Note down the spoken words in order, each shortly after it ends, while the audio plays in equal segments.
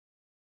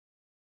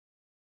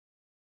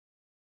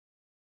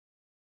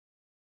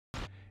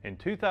In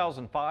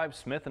 2005,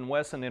 Smith &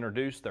 Wesson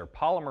introduced their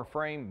polymer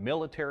frame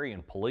military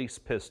and police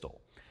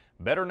pistol.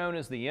 Better known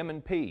as the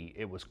M&P,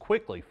 it was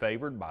quickly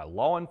favored by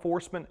law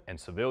enforcement and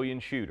civilian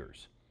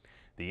shooters.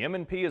 The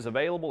M&P is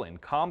available in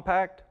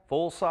compact,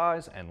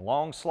 full-size, and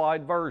long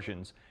slide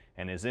versions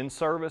and is in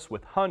service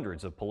with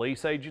hundreds of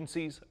police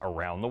agencies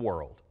around the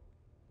world.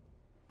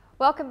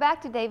 Welcome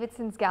back to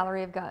Davidson's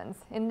Gallery of Guns.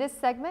 In this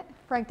segment,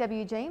 Frank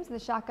W. James of the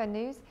Shotgun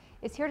News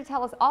is here to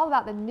tell us all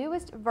about the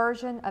newest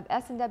version of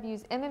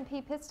S&W's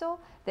M&P pistol,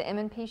 the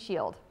M&P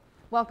Shield.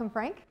 Welcome,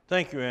 Frank.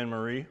 Thank you,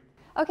 Anne-Marie.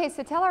 Okay,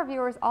 so tell our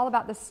viewers all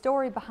about the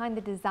story behind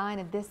the design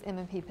of this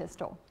M&P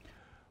pistol.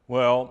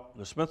 Well,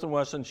 the Smith &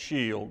 Wesson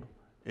Shield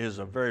is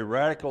a very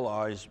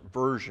radicalized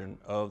version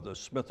of the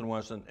Smith &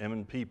 Wesson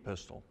M&P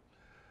pistol.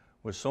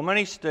 With so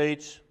many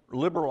states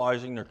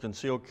liberalizing their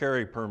concealed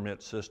carry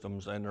permit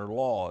systems and their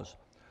laws,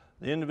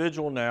 the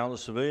individual now, the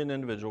civilian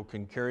individual,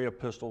 can carry a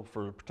pistol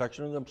for the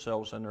protection of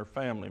themselves and their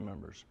family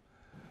members.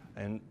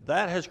 And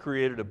that has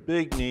created a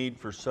big need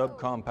for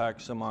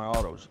subcompact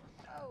semi-autos.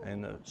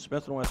 And the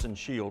Smith & Wesson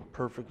Shield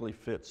perfectly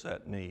fits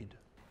that need.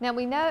 Now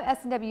we know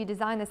S&W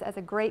designed this as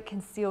a great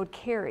concealed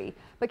carry,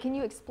 but can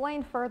you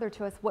explain further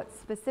to us what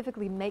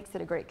specifically makes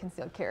it a great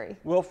concealed carry?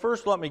 Well,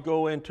 first let me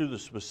go into the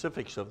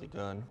specifics of the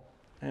gun.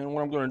 And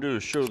what I'm going to do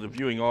is show the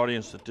viewing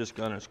audience that this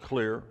gun is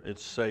clear,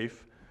 it's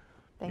safe.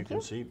 Thank you. You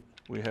can see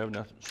we have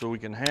nothing, so we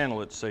can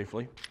handle it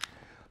safely.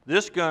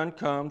 This gun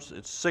comes,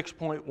 it's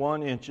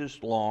 6.1 inches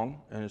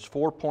long and it's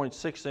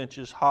 4.6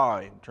 inches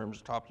high in terms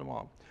of top to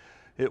bottom.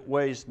 It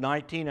weighs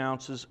 19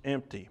 ounces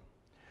empty.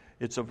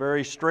 It's a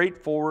very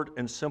straightforward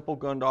and simple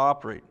gun to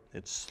operate.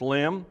 It's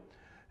slim,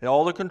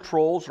 all the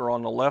controls are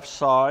on the left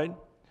side,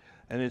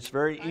 and it's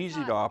very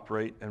easy to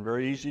operate and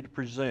very easy to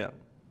present.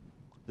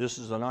 This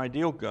is an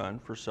ideal gun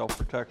for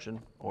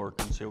self-protection or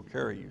concealed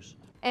carry use.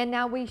 And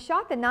now we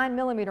shot the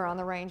 9mm on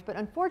the range, but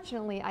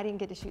unfortunately I didn't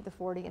get to shoot the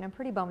 40, and I'm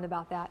pretty bummed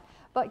about that.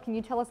 But can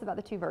you tell us about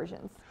the two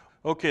versions?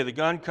 Okay, the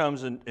gun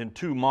comes in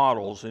two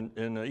models,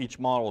 and each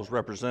model is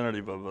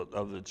representative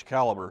of its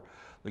caliber.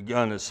 The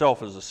gun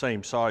itself is the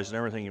same size and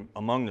everything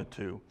among the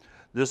two.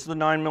 This is the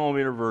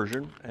 9mm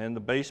version, and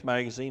the base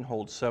magazine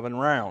holds 7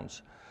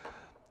 rounds.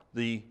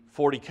 The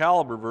 40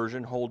 caliber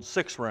version holds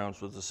 6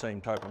 rounds with the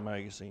same type of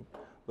magazine.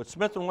 But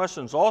Smith &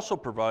 Wesson's also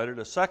provided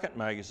a second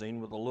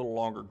magazine with a little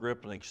longer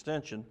grip and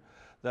extension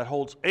that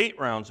holds 8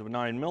 rounds of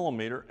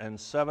 9mm and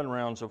 7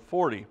 rounds of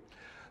 40.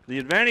 The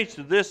advantage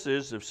to this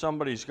is if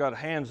somebody's got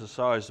hands the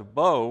size of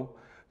bow,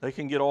 they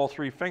can get all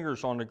 3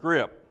 fingers on the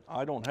grip.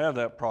 I don't have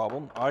that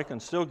problem. I can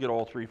still get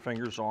all 3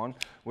 fingers on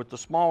with the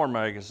smaller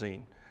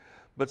magazine.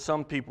 But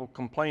some people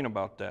complain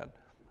about that.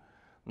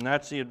 And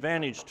that's the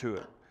advantage to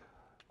it.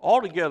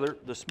 Altogether,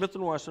 the Smith &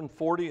 Wesson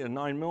 40 and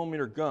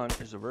 9mm gun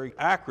is a very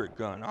accurate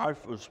gun. I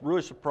was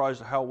really surprised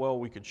at how well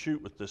we could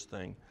shoot with this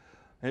thing.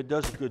 And it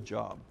does a good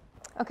job.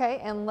 Okay,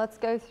 and let's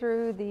go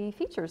through the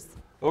features.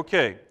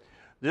 Okay,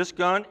 this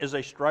gun is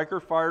a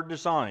striker-fired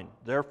design.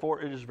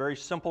 Therefore, it is very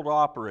simple to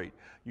operate.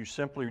 You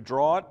simply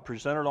draw it,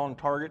 present it on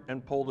target,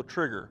 and pull the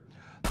trigger.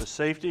 The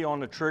safety on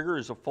the trigger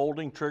is a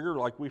folding trigger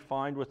like we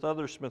find with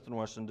other Smith &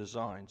 Wesson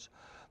designs.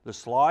 The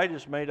slide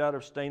is made out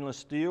of stainless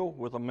steel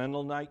with a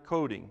Mendelnite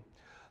coating.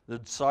 The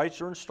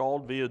sights are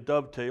installed via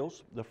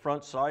dovetails. The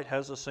front sight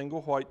has a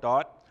single white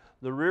dot.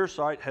 The rear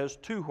sight has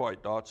 2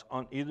 white dots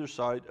on either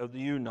side of the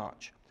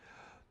U-notch.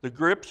 The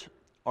grips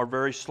are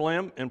very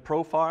slim in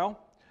profile.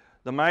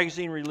 The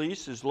magazine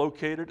release is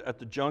located at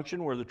the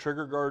junction where the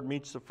trigger guard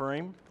meets the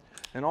frame.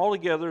 And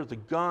altogether, the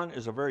gun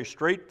is a very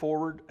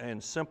straightforward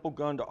and simple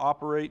gun to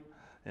operate,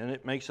 and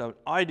it makes an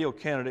ideal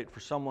candidate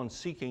for someone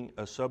seeking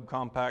a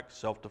subcompact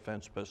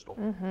self-defense pistol.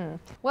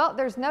 Well,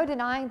 there's no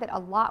denying that a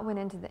lot went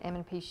into the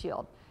M&P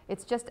Shield.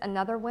 It's just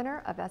another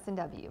winner of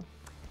S&W.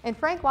 And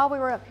Frank, while we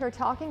were up here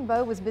talking,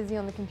 Bo was busy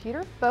on the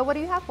computer. Bo, what do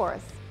you have for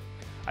us?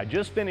 I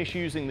just finished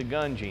using the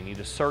Gun Genie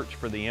to search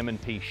for the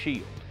M&P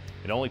Shield.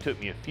 It only took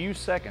me a few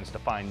seconds to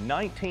find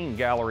 19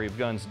 Gallery of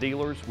Guns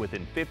dealers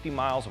within 50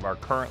 miles of our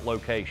current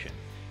location.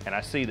 And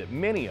I see that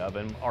many of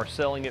them are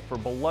selling it for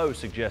below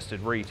suggested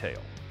retail.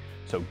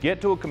 So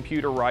get to a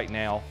computer right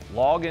now,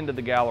 log into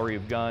the Gallery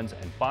of Guns,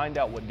 and find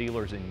out what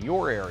dealers in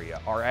your area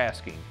are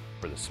asking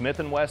for the Smith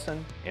 &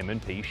 Wesson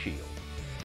M&P Shield.